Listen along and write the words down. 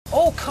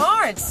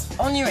cards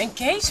on your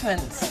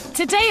engagement.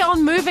 Today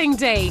on Moving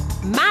Day,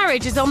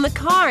 marriage is on the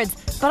cards,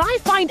 but I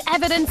find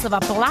evidence of a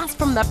blast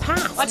from the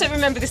past. I don't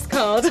remember this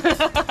card.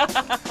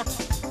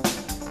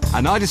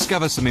 And I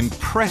discover some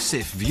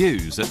impressive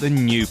views at the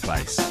new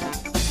place.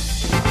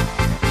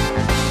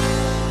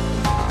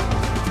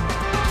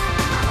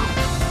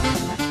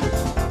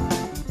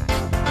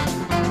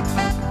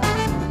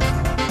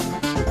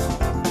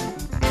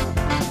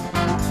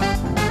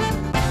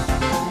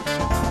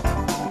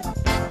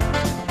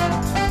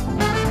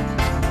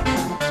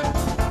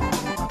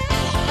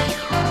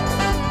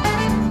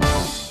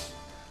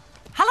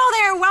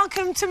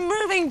 To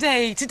Moving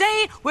Day.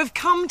 Today we've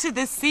come to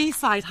the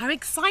seaside. How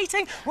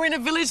exciting. We're in a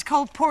village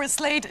called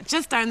Portslade,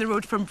 just down the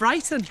road from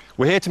Brighton.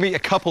 We're here to meet a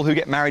couple who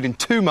get married in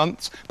 2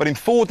 months, but in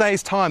 4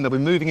 days' time they'll be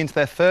moving into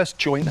their first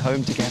joint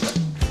home together.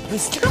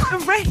 Let's do a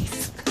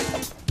race.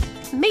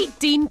 Meet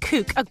Dean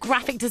Cook, a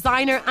graphic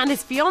designer, and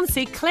his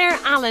fiancée Claire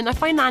Allen, a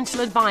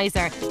financial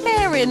advisor.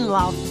 They're in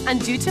love and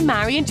due to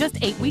marry in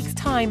just 8 weeks'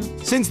 time.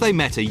 Since they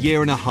met a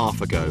year and a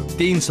half ago,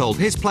 Dean sold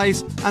his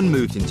place and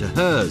moved into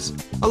hers,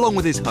 along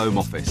with his home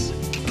office.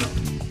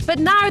 But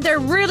now they're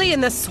really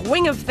in the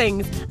swing of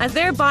things as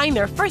they're buying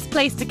their first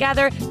place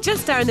together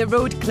just down the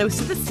road close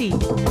to the sea.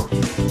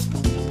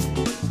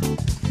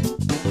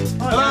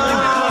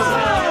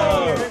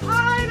 Hi,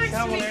 nice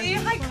to meet you.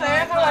 Hi,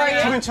 Claire. How are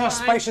you? Come into our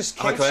spacious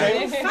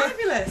kitchen.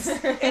 Fabulous.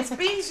 It's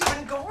beige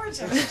and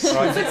gorgeous.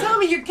 So tell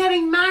me, you're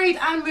getting married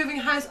and moving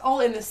house all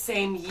in the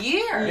same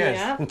year?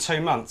 Yes, in 2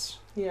 months.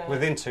 Yeah.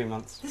 Within 2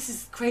 months. This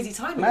is crazy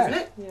timing, isn't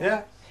it?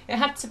 Yeah. It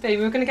had to be.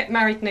 We were going to get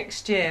married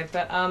next year,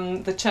 but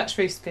the church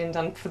roof's been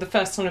done for the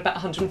first time in about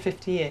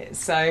 150 years,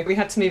 so we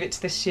had to move it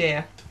to this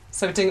year.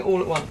 So we're doing it all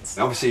at once.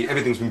 Obviously,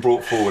 everything's been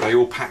brought forward. Are you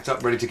all packed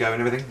up, ready to go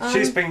and everything?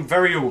 She's been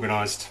very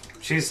organised.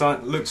 She's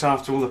looks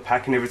after all the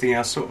packing and everything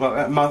else, sort of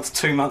like a month,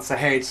 2 months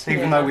ahead,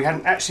 even though we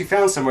hadn't actually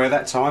found somewhere at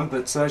that time,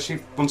 but she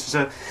wanted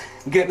to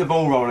get the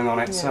ball rolling on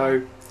it,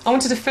 so... I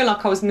wanted to feel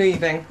like I was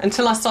moving.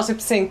 Until I started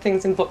seeing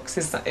things in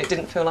boxes, it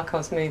didn't feel like I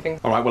was moving.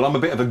 All right, well, I'm a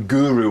bit of a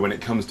guru when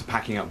it comes to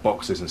packing up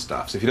boxes and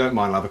stuff, so if you don't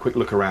mind, I'll have a quick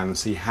look around and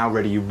see how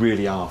ready you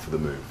really are for the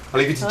move. I'll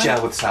leave you to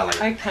gel with Sally.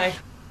 OK.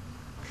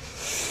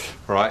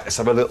 All right, let's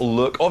have a little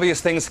look. Obvious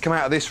things to come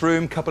out of this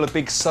room, couple of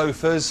big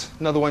sofas,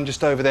 another one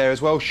just over there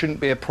as well, shouldn't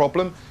be a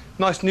problem.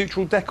 Nice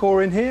neutral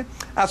decor in here.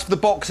 As for the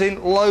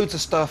boxing, loads of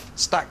stuff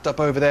stacked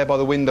up over there by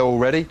the window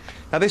already.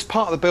 Now, this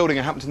part of the building,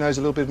 I happen to know, is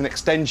a little bit of an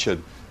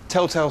extension.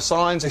 Telltale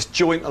signs, this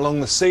joint along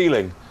the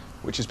ceiling,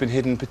 which has been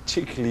hidden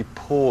particularly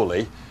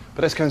poorly.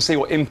 But let's go and see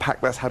what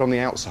impact that's had on the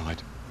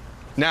outside.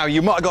 Now,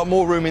 you might have got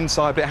more room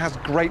inside, but it has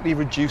greatly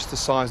reduced the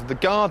size of the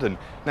garden.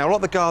 Now, a lot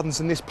of the gardens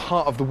in this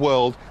part of the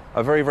world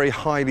are very, very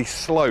highly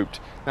sloped.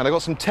 Now, they've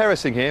got some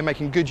terracing here,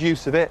 making good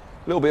use of it.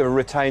 A little bit of a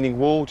retaining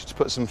wall just to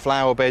put some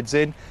flower beds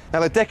in.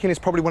 Now, the decking is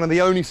probably one of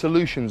the only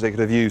solutions they could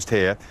have used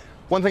here.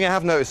 One thing I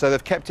have noticed, though,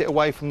 they've kept it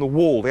away from the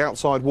wall, the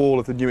outside wall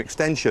of the new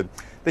extension.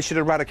 This should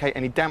eradicate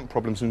any damp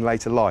problems in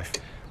later life.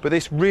 But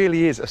this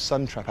really is a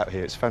sun trap out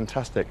here. It's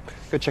fantastic.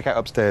 Go check out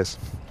upstairs.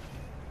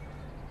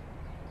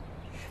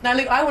 Now,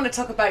 look, I want to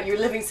talk about your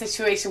living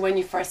situation when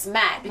you first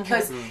met,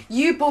 because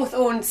you both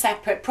owned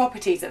separate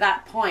properties at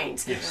that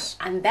point. Yes.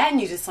 And then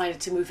you decided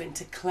to move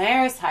into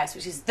Claire's house,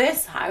 which is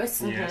this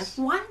house. Yes.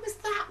 Why was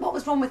that? What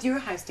was wrong with your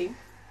house, Dean?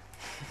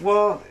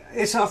 Well,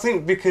 it's, I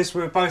think, because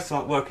we were both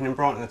working in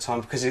Brighton at the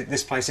time, because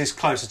this place is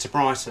closer to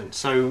Brighton.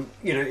 So,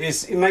 you know,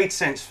 it made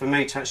sense for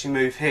me to actually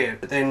move here.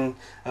 But then,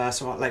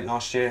 late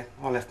last year,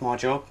 I left my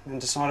job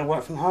and decided to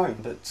work from home.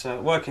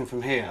 But working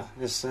from here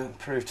has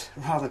proved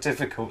rather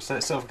difficult. So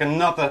it's sort of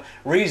another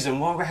reason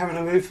why we're having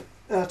to move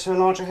to a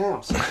larger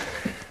house.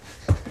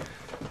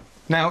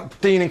 Now,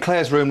 Dean and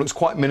Claire's room looks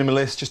quite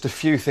minimalist. Just a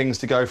few things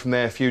to go from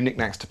there, a few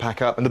knickknacks to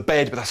pack up. And the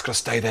bed, but that's got to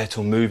stay there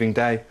till moving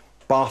day.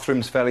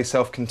 Bathroom's fairly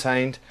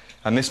self-contained,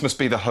 and this must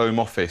be the home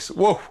office.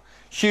 Whoa!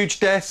 Huge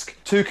desk,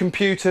 2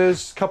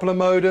 computers, couple of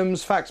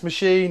modems, fax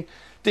machine,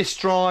 disk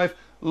drive,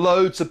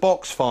 loads of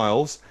box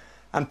files,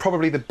 and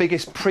probably the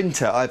biggest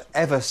printer I've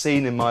ever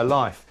seen in my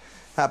life.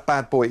 That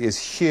bad boy is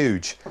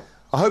huge.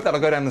 I hope that'll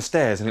go down the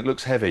stairs, and it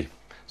looks heavy.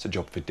 It's a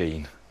job for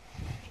Dean.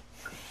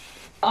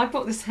 I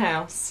bought this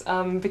house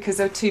because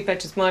there were 2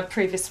 bedrooms. My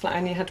previous flat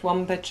only had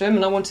 1 bedroom,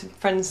 and I wanted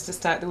friends to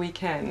stay at the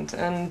weekend.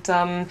 And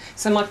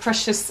so my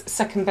precious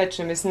 2nd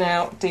bedroom is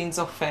now Dean's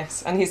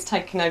office, and he's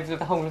taken over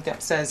the whole of the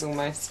upstairs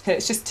almost.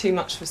 It's just too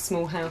much for a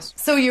small house.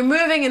 So you're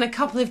moving in a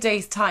couple of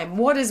days' time.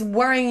 What is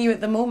worrying you at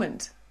the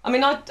moment? I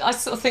mean, I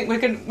sort of think we're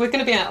going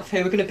to be out of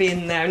here, we're going to be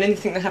in there, and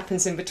anything that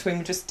happens in between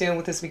we'll just deal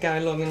with as we go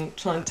along and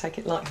try and take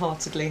it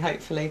light-heartedly,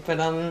 hopefully.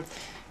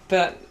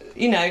 But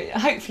you know,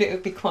 hopefully it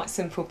would be quite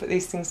simple, but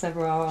these things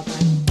never are they?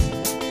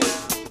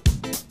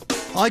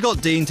 I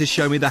got Dean to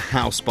show me the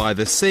house by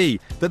the sea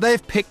that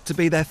they've picked to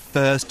be their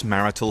first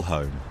marital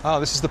home. Oh,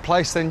 this is the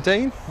place then,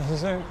 Dean? This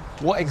is it.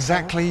 What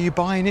exactly are you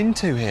buying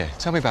into here?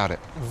 Tell me about it.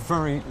 A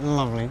very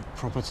lovely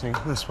property.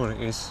 That's what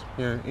it is.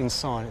 You know,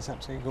 inside, it's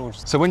absolutely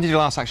gorgeous. So when did you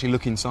last actually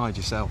look inside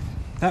yourself?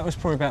 That was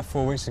probably about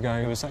 4 weeks ago.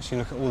 I was actually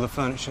looking at all the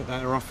furniture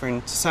that they're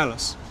offering to sell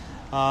us.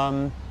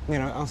 you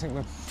know, I think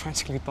we're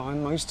practically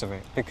buying most of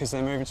it because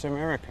they're moving to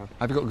America.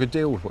 Have you got a good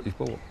deal with what you've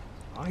bought?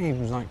 I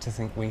like to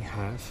think we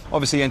have.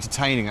 Obviously,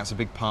 entertaining, that's a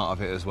big part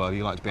of it as well.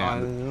 You like to be out.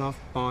 I love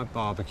my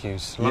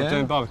barbecues. Love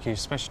doing barbecues,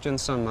 especially during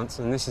the summer months,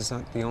 and this is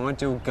like the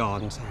ideal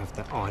garden to have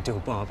the ideal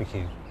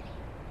barbecue.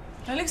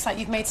 It looks like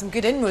you've made some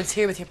good inroads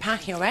here with your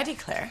packing already,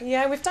 Claire.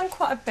 Yeah, we've done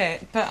quite a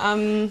bit, but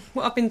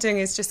what I've been doing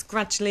is just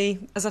gradually,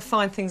 as I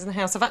find things in the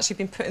house, I've actually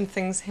been putting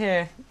things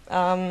here,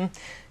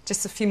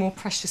 just a few more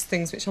precious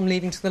things which I'm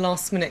leaving to the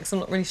last minute because I'm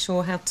not really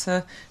sure how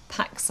to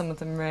pack some of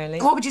them,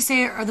 really. What would you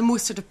say are the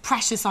most sort of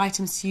precious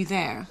items to you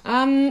there?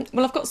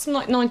 Well, I've got some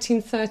like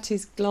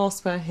 1930s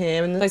glassware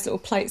here, and those little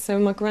plates, they were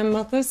my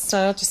grandmother's,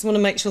 so I just want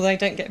to make sure they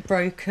don't get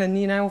broken,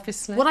 you know,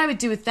 obviously. What I would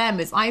do with them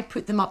is I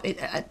put them up,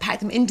 pack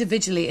them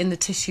individually in the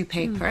tissue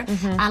paper,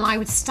 and I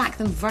would stack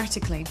them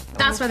vertically.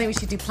 That's why I think we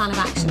should do plan of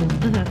action.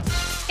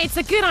 It's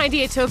a good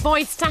idea to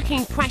avoid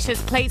stacking precious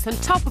plates on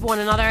top of one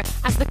another,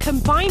 as the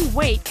combined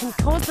weight can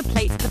cause the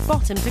plates at the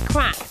bottom to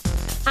crack.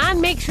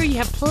 And make sure you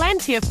have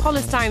plenty of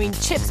polystyrene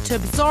chips to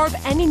absorb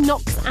any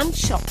knocks and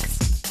shocks.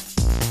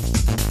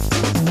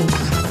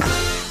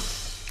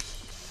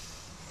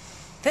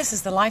 This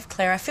is the life,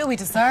 Claire. I feel we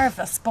deserve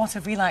a spot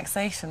of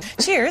relaxation.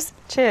 Cheers.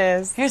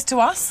 Cheers. Here's to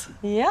us.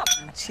 Yep.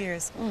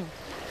 Cheers.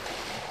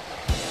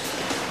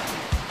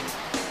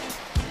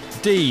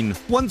 Dean,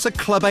 once a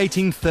Club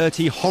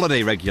 1830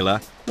 holiday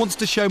regular, wants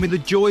to show me the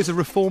joys a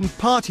reformed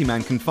party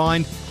man can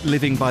find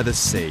living by the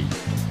sea.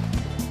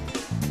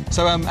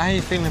 So, how are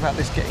you feeling about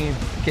this getting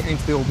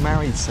into the old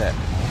married set?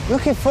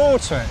 Looking forward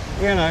to it.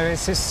 You know,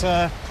 it's just,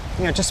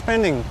 you know, just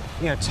spending,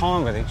 you know,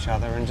 time with each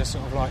other and just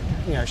sort of like,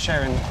 you know,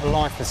 sharing a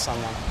life with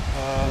someone.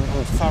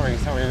 I'm thoroughly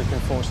looking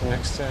forward to the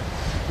next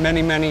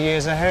many, many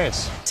years ahead.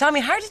 Tell me,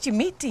 how did you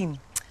meet Dean?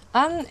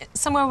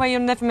 Somewhere where you're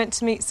never meant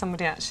to meet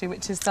somebody, actually,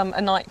 which is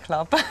a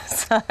nightclub.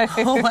 So...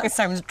 Oh, that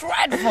sounds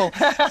dreadful.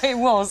 It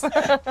was.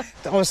 I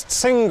was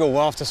single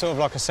after sort of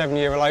like a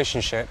 7-year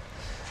relationship.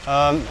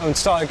 And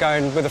started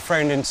going with a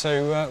friend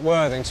into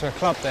Worthing to a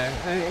club there.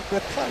 And the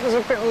club was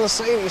a bit on the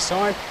seedy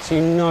side, so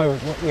you know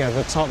what, you know,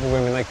 the type of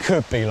women they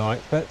could be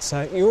like. But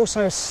you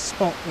also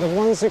spot the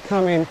ones that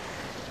come in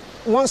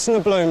once in a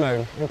blue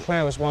moon, and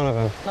Claire was one of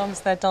them. I was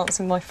there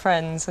dancing with my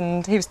friends,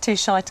 and he was too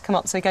shy to come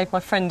up, so he gave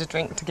my friend a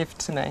drink to give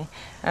to me,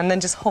 and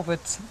then just hovered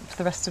for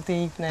the rest of the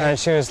evening. And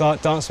she was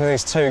like dancing with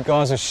these two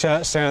guys with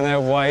shirts down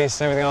their waists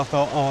and everything. I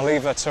thought, oh, I'll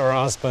leave her to her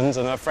husband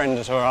and her friend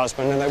to her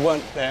husband, and they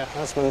weren't their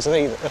husbands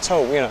at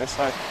all, you know,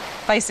 so...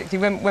 Basically,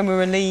 when we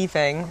were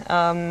leaving,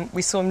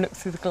 we saw him look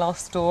through the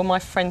glass door. My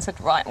friend said,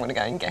 right, I'm going to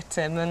go and get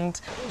him, and...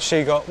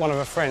 She got one of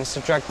her friends to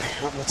drag me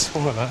up the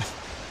toilet.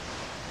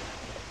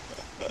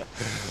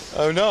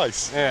 Oh,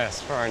 nice.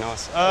 Yes, very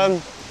nice.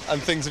 And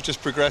things have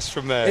just progressed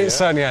from there, It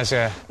certainly has,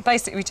 yeah.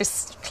 Basically, we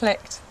just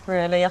clicked,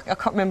 really. I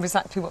can't remember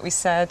exactly what we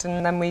said,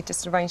 and then we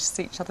just arranged to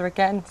see each other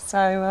again.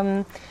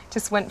 So,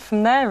 just went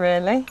from there,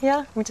 really.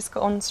 Yeah, we just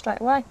got on straight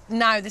away.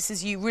 Now this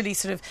is you really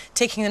sort of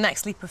taking the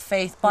next leap of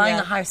faith, buying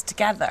a house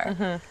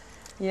together.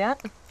 Yeah.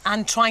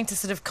 And trying to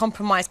sort of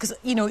compromise, because,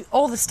 you know,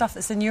 all the stuff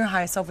that's in your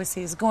house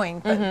obviously is going,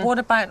 but what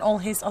about all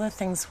his other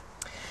things?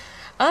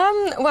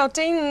 Well,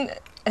 Dean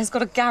has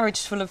got a garage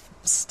full of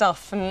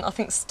stuff, and I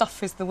think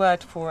stuff is the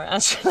word for it,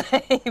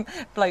 actually.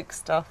 Bloke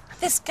stuff.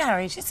 This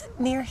garage, is it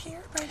near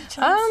here by any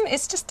chance?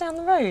 It's just down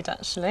the road,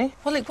 actually.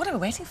 Well, look, what are we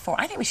waiting for?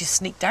 I think we should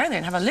sneak down there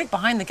and have a look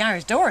behind the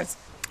garage doors.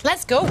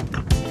 Let's go.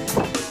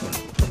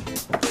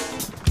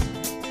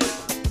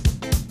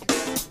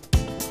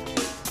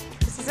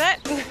 This is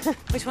it.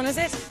 Which one is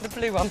it? The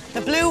blue one.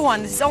 The blue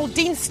one. This is all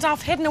Dean's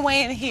stuff hidden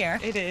away in here.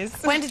 It is.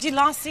 When did you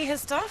last see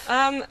his stuff?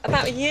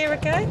 About a year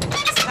ago.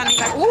 Standing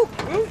back. Ooh.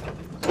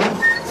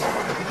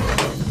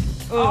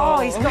 Oh,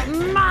 he's got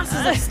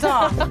masses of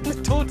stuff. The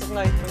door doesn't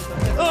open.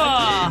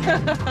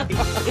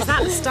 Is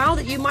that the style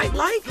that you might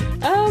like?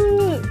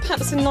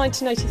 Perhaps in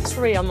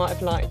 1983 I might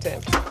have liked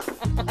it.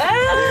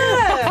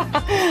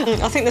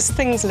 I think there's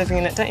things living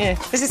in it, don't you?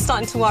 This is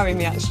starting to worry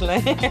me,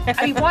 actually.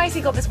 I mean, why has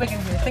he got this wig in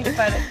here? Think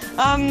about it.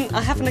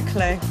 I haven't a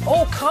clue.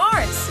 Oh,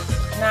 cards.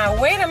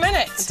 Now, wait a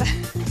minute.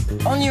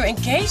 On your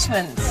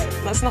engagement.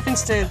 That's nothing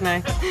to do with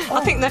me. Oh.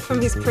 I think they're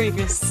from his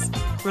previous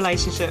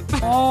relationship.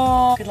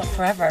 Oh, good luck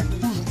forever.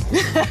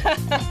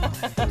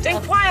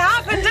 Didn't quite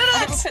happen, did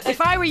it? If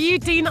I were you,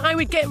 Dean, I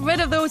would get rid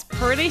of those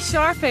pretty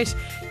sharpish.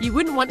 You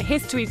wouldn't want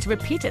history to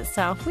repeat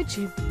itself, would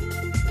you?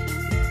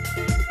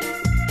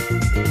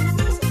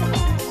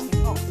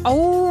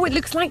 Oh, it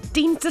looks like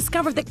Dean's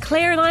discovered that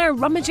Claire and I are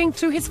rummaging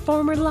through his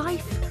former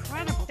life.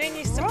 Dean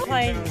used to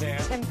play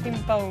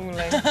temping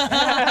bowling.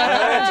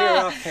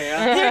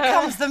 Here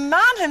comes the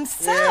man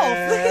himself.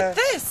 Yeah. Look at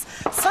this.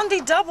 Sunday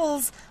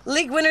doubles,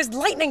 league winners,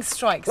 lightning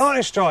strikes.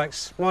 Lightning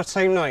Strikes, my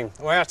team name,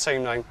 or our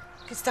team name.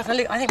 Good stuff. Now,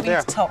 look, I think we need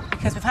to talk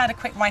because we've had a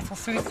quick rifle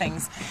through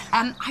things.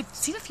 I've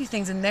seen a few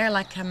things in there,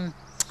 like a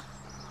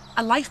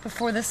life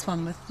before this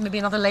one with maybe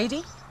another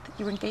lady that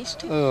you were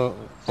engaged to.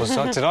 Was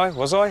I?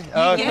 Was I?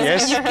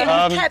 Yes.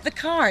 Yes. You kept the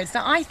cards.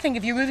 Now, I think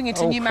if you're moving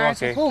into a new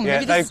marital home, yeah,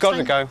 maybe this they've is got time...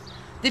 to go.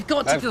 They've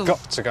got to go. They've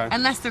got to go.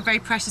 Unless they're very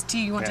precious to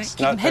you, you want to Yes.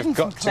 keep them hidden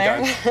from got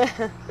Claire. to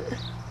go.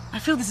 I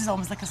feel this is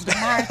almost like a sort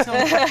of marital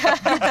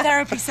group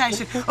therapy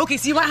session. OK,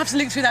 so you might have to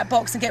look through that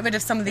box and get rid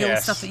of some of the old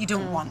stuff that you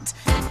don't want.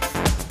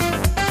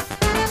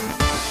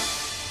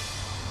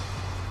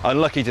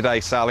 Unlucky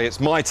today, Sally. It's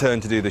my turn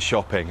to do the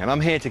shopping, and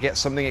I'm here to get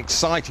something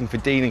exciting for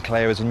Dean and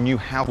Claire as a new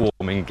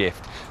housewarming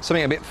gift.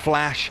 Something a bit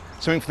flash,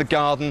 something for the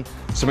garden,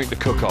 something to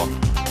cook on.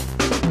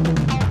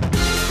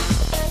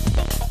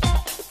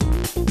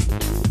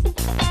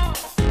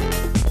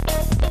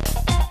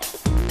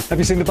 Have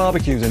you seen the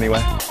barbecues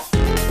anywhere?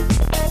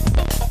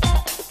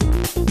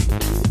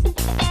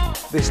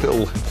 This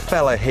little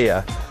fella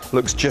here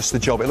looks just the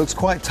job. It looks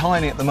quite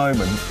tiny at the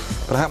moment,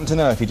 but I happen to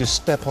know if you just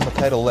step on the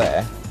pedal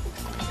there,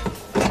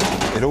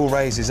 it all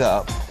raises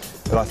up,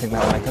 but I think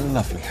that'll make a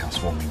lovely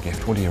housewarming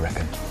gift. What do you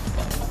reckon?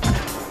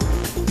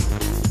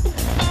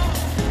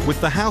 With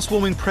the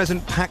housewarming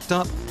present packed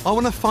up, I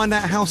want to find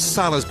out how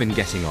Salah's been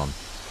getting on.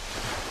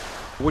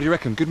 What do you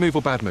reckon? Good move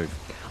or bad move?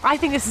 I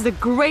think this is a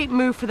great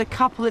move for the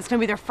couple. It's going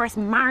to be their first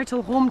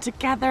marital home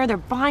together. They're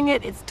buying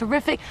it. It's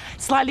terrific.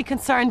 Slightly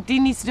concerned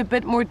Dean needs to do a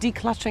bit more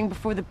decluttering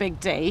before the big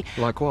day.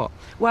 Like what?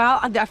 Well,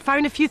 I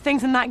found a few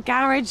things in that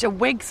garage, a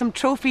wig, some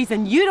trophies,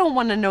 and you don't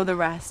want to know the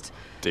rest.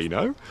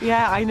 Dino?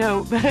 Yeah, I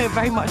know.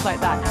 Very much like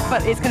that.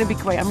 But it's going to be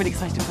great. I'm really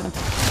excited for them.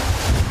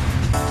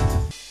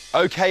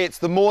 OK, it's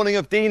the morning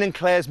of Dean and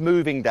Claire's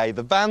moving day.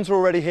 The vans are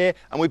already here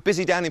and we're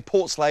busy down in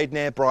Portslade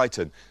near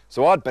Brighton.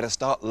 So I'd better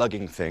start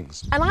lugging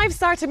things. And I've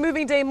started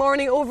moving day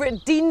morning over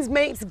at Dean's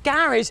mate's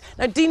garage.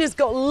 Now, Dean has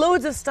got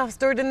loads of stuff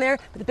stored in there,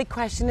 but the big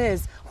question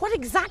is, what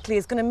exactly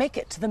is going to make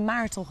it to the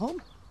marital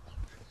home?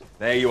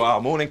 There you are.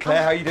 Morning,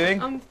 Claire. How are you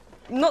doing? I'm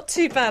not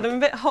too bad. I'm a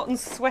bit hot and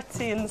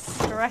sweaty and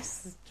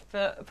stressed,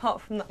 but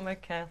apart from that, I'm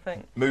OK, I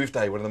think. Move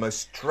day, one of the most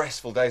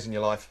stressful days in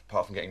your life,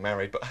 apart from getting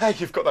married. But hey,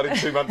 you've got that in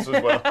 2 months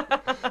as well.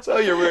 So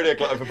you're really a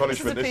glutton for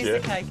punishment this year.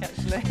 This is a piece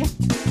of cake,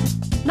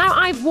 actually. Now,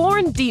 I've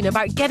warned Dean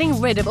about getting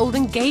rid of old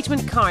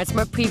engagement cards from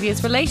a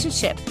previous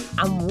relationship.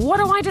 And what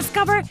do I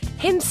discover?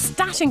 Him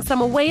stashing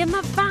some away in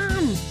the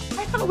van.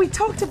 I thought we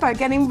talked about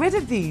getting rid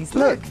of these.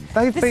 Look,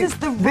 they've this been- is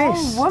the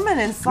wrong woman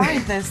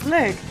inside this.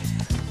 Look,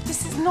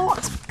 this is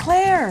not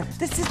Claire.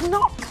 This is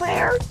not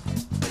Claire.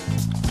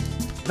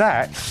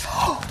 That's...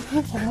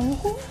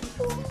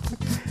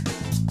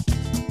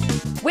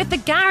 With the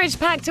garage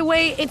packed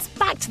away, it's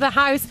back to the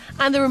house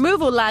and the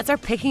removal lads are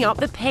picking up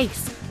the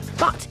pace.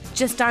 But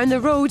just down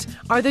the road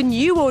are the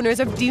new owners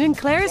of Dean and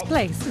Claire's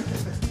place.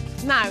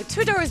 Now,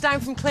 2 doors down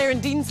from Claire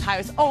and Dean's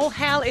house, all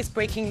hell is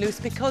breaking loose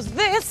because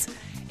this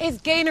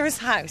is Gaynor's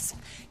house.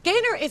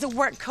 Gaynor is a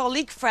work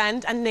colleague,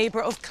 friend and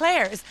neighbour of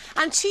Claire's,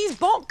 and she's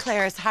bought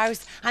Claire's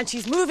house and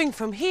she's moving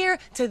from here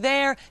to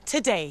there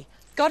today.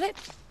 Got it?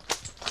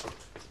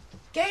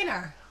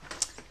 Gaynor.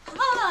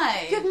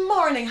 Hi. Good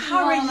morning.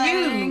 How are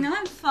Morning. you?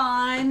 I'm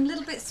fine. A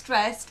little bit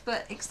stressed,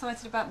 but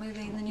excited about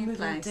moving in the new Moving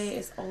place. day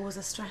is always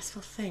a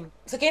stressful thing.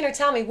 So, Gaynor,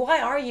 tell me,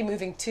 why are you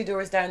moving 2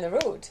 doors down the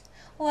road?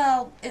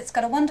 Well, it's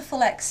got a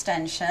wonderful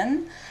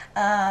extension.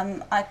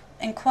 I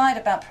inquired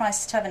about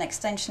prices to have an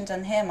extension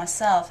done here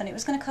myself, and it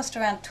was going to cost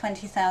around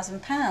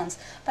 £20,000.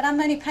 But I'm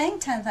only paying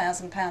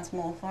 £10,000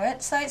 more for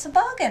it, so it's a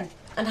bargain.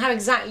 And how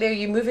exactly are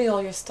you moving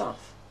all your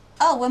stuff?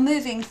 Oh, we're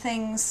moving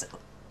things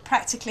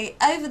practically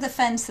over the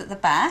fence at the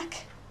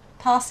back,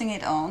 passing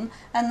it on,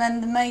 and then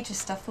the major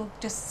stuff will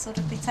just sort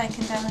of be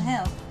taken down the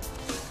hill.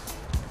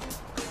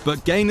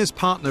 But Gaynor's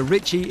partner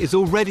Richie is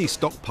already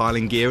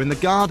stockpiling gear in the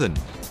garden.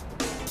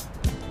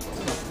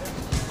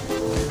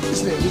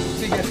 Isn't it a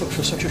big effort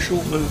for such a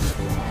short move?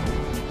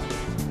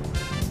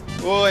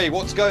 Oi,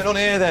 what's going on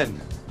here then?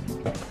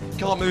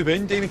 Can't move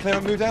in. Dean and Claire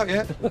haven't moved out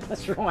yet.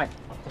 That's right.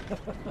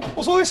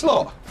 What's all this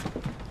lot?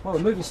 Well,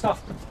 we're moving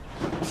stuff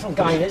from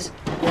Gaynor's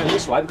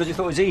this way because we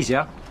thought it was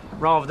easier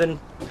rather than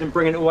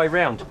bringing it all the way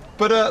round.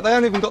 But they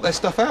haven't even got their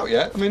stuff out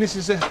yet. I mean, this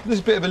is a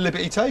bit of a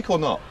liberty take or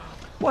not?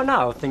 Well,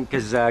 no, I think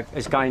as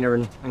Gaynor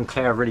and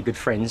Claire are really good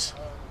friends,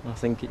 I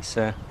think it's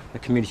the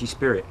community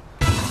spirit.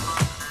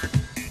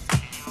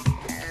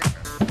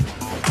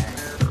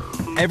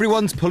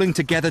 Everyone's pulling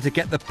together to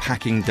get the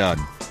packing done,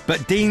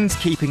 but Dean's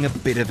keeping a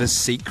bit of a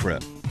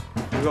secret.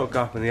 We've got to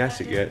go up in the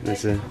attic yet.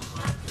 There's an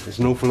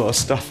awful lot of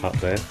stuff up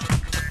there.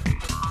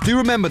 Do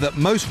remember that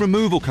most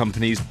removal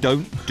companies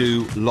don't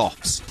do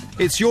lofts.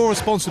 It's your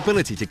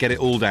responsibility to get it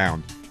all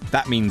down.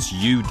 That means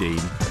you, Dean.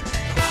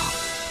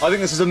 I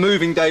think this is a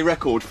moving day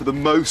record for the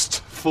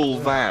most full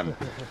van.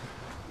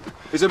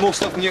 Is there more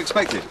stuff than you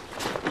expected?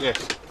 Yes,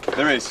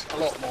 There is. a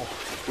lot more.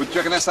 Would you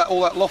reckon that's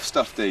all that loft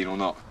stuff, Dean, or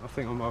not? I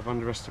think I might have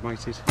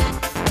underestimated.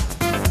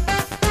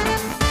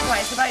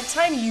 Right, it's about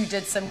time you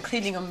did some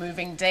cleaning on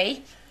moving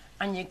day,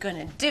 and you're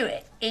gonna do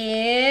it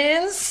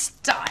in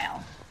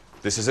style.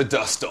 This is a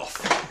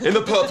dust-off. In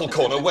the purple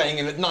corner, weighing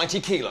in at 90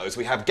 kilos,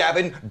 we have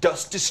Gavin,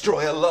 Dust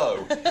Destroyer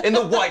Lowe. In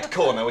the white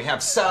corner, we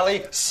have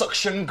Sally,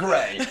 Suction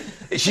Grey.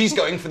 She's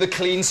going for the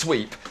clean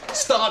sweep.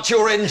 Start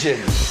your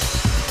engine.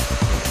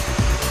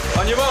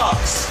 On your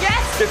marks.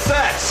 Yes. Get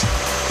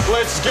set.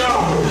 Let's go.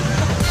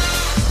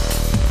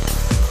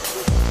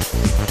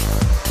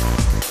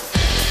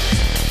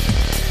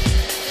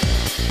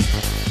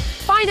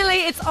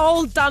 Finally, it's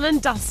all done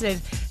and dusted.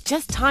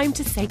 Just time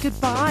to say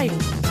goodbye.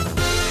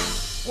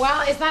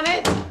 Well, is that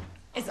it?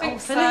 It's all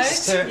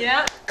finished? So.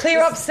 Yeah.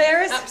 Clear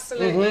upstairs?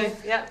 Absolutely.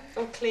 Yeah,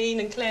 all clean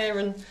and clear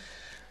and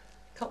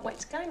can't wait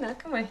to go now,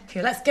 can we?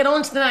 Okay, let's get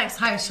on to the next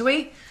house, shall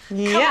we?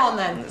 Yeah. Come on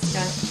then. Let's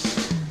go.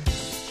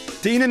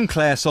 Dean and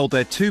Claire sold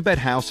their two-bed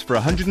house for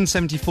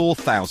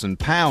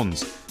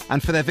 £174,000.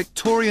 And for their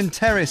Victorian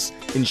terrace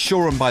in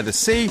Shoreham by the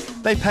Sea,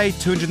 they paid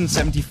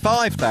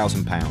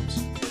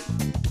 £275,000.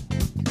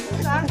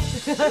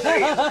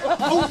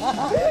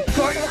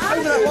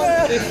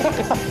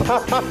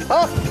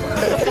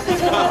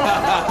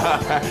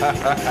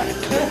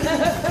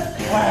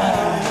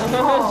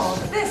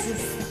 Oh, this is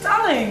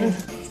stunning. I'm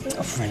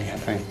really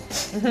happy. I know,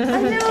 it's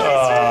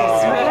really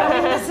sweet. I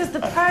mean, this is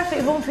the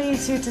perfect home for you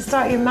two to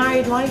start your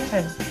married life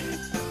in.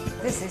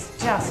 This is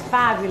just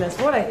fabulous.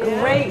 What a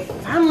great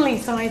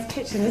family-sized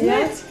kitchen, isn't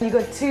it? You've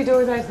got 2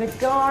 doors out to the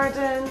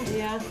garden.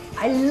 Yeah.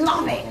 I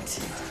love it.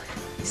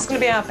 This is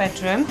going to be our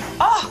bedroom.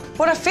 Oh,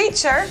 what a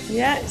feature.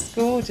 Yeah, it's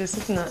gorgeous,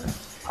 isn't it?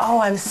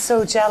 Oh, I'm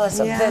so jealous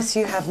of this.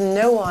 You have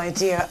no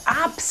idea.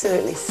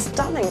 Absolutely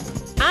stunning.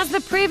 As the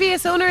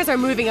previous owners are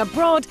moving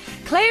abroad,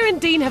 Claire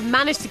and Dean have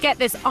managed to get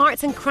this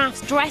arts and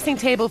crafts dressing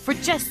table for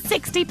just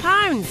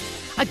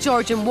 £60. A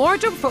Georgian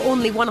wardrobe for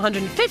only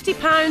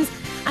 £150,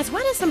 as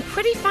well as some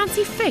pretty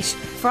fancy fish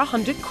for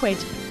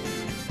 £100.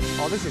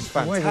 Oh, this is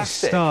Where do you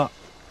fantastic. start?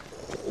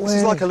 This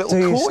is like a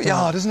little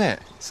courtyard, isn't it?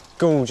 It's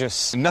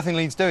gorgeous. Nothing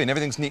needs doing.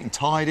 Everything's neat and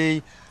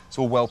tidy. It's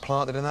all well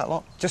planted in that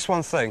lot. Just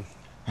one thing.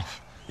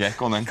 Yeah,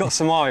 go on then. Got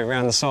some ivy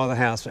around the side of the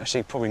house, but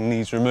actually probably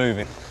needs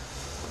removing.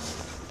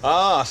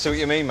 Ah, I see what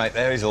you mean, mate.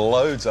 There is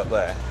loads up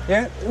there.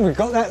 Yeah, we've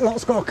got that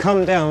lot's got to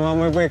come down,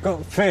 and we've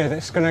got fear that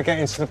it's going to get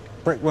into the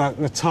brickwork,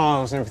 the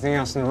tiles and everything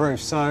else in the roof,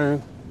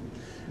 so...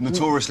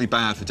 Notoriously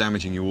bad for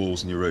damaging your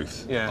walls and your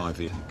roof, Yeah.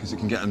 ivy, because it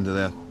can get under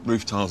the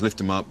roof tiles, lift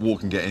them up, water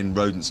can get in,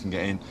 rodents can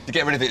get in. To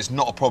get rid of it, it's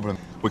not a problem.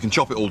 We can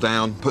chop it all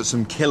down, put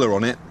some killer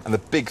on it, and the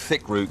big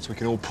thick roots we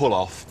can all pull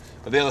off.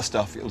 But the other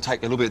stuff, it'll take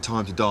a little bit of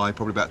time to die,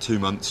 probably about 2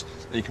 months.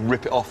 Then you can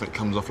rip it off and it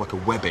comes off like a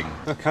webbing.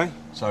 OK.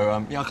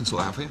 So, yeah, I can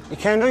sort that out for you. You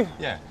can do?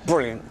 Yeah.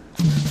 Brilliant.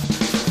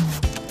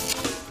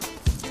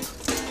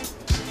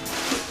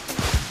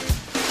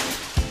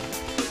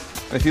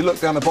 And if you look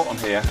down the bottom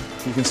here,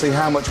 you can see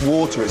how much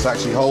water it's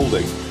actually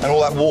holding. And all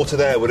that water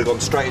there would have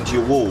gone straight into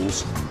your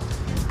walls,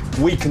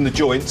 weakened the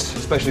joints,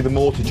 especially the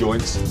mortar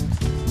joints,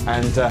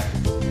 and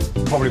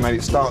probably made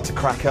it start to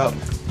crack up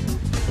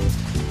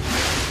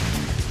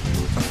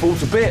and fall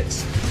to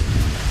bits.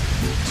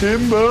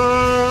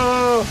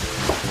 Timber!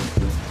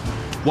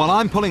 While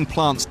I'm pulling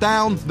plants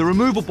down, the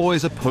removal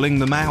boys are pulling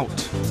them out.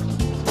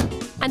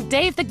 And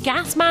Dave the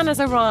gas man has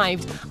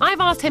arrived.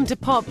 I've asked him to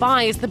pop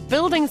by as the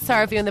building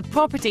survey on the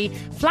property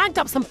flagged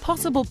up some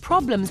possible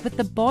problems with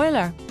the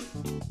boiler.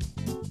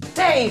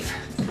 Dave.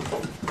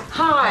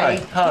 Hi.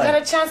 Hi. You had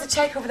a chance to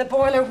check over the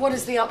boiler. What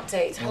is the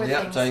update? How Well, are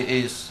the things? update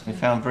is we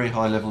found very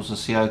high levels of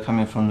CO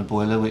coming from the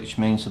boiler, which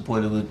means the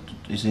boiler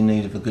is in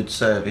need of a good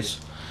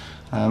service.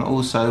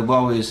 Also,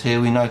 while we was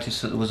here, we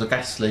noticed that there was a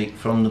gas leak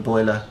from the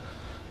boiler,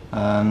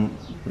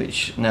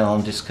 which now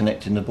I'm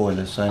disconnecting the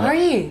boiler. So Are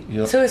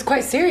you? So it's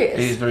quite serious?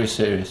 It is very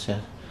serious, yeah.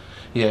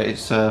 Yeah,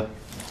 it's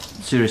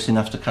serious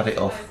enough to cut it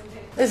off.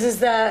 This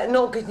is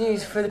not good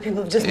news for the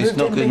people who've just moved in. It's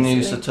not good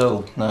news basically. at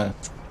all, no.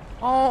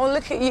 Oh,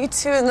 look at you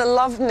two in the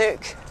love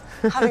nook,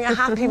 having a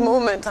happy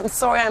moment. I'm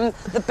sorry, I'm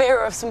the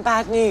bearer of some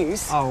bad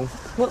news. Oh.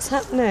 What's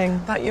happening?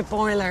 About your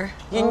boiler.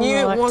 You knew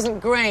it wasn't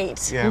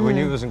great. Yeah, we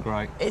knew it wasn't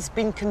great. It's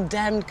been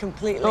condemned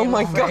completely. Oh,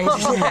 my I'm afraid.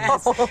 God.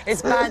 Yes.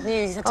 It's bad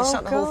news. You have to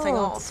shut the whole thing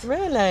off.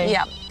 Really?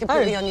 Yeah,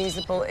 completely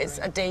unusable. It's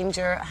a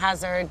danger,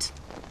 hazard.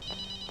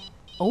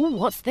 Oh,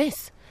 what's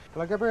this?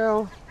 Hello,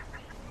 Gabrielle.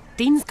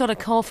 Dean's got a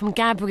call from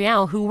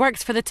Gabrielle, who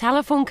works for the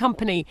telephone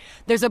company.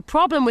 There's a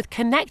problem with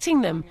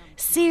connecting them.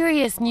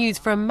 Serious news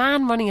for a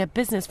man running a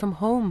business from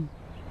home.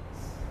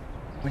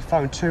 We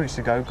phoned 2 weeks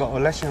ago, got a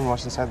letter in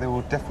writing saying they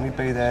will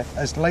definitely be there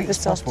as late as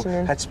possible.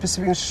 afternoon. Had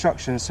specific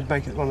instructions to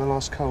make it one of the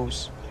last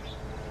calls.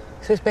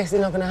 So it's basically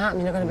not going to happen.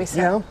 You're not going to be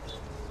set.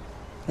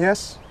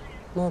 Yes?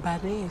 More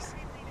bad news.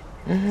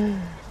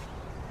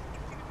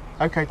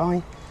 OK,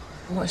 bye.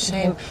 What a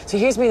shame. So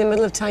here's me in the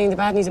middle of telling you the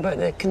bad news about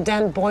the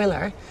condemned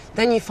boiler.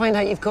 Then you find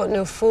out you've got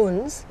no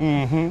phones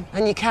and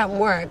you can't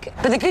work.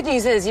 But the good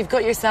news is you've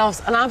got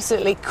yourselves an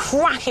absolutely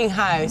cracking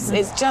house.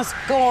 It's just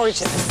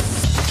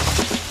gorgeous.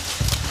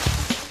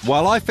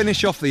 While I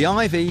finish off the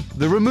ivy,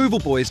 the removal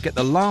boys get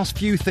the last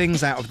few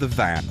things out of the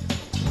van.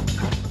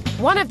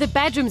 One of the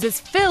bedrooms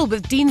is filled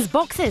with Dean's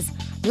boxes.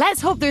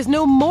 Let's hope there's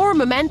no more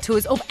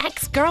mementos of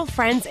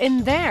ex-girlfriends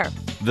in there.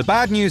 The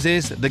bad news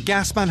is the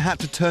gas man had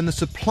to turn the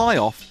supply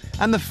off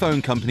and the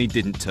phone company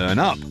didn't turn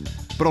up.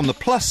 But on the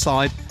plus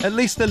side, at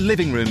least the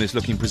living room is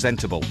looking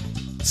presentable.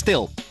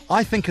 Still,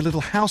 I think a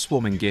little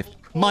housewarming gift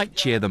might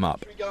cheer them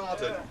up.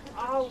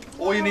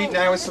 All you need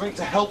now is something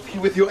to help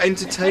you with your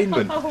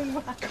entertainment.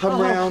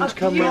 Come round,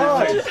 come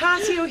round.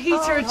 Patio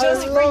heater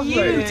just for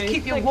you to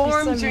keep you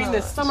warm during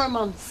the summer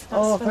months.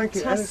 Thank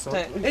you.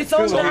 Fantastic. It's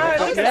on now.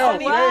 Look at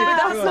that. Wow. But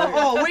that's not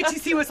all. Wait till you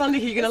see what's under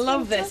here. You're going to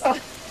love this.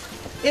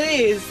 It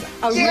is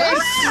a really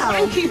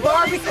swanky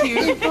barbecue.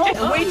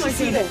 And wait till you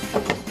see this.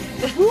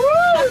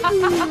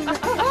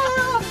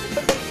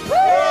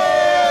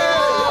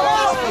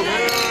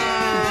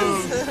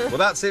 Well,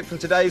 that's it from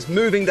today's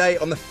moving day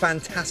on the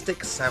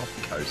fantastic South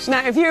Coast.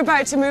 Now, if you're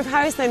about to move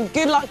house, then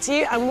good luck to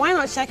you. And why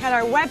not check out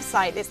our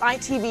website? It's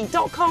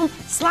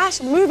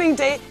itv.com/moving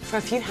day for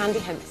a few handy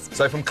hints.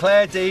 So from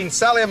Claire, Dean,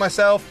 Sally and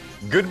myself,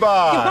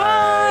 goodbye.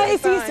 Bye.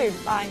 See you soon.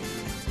 Bye.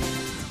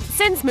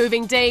 Since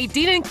moving day,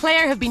 Dean and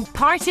Claire have been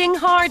partying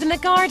hard in the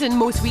garden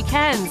most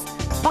weekends.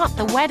 But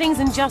the wedding's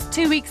in just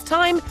 2 weeks'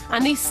 time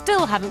and they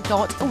still haven't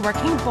got a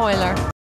working boiler.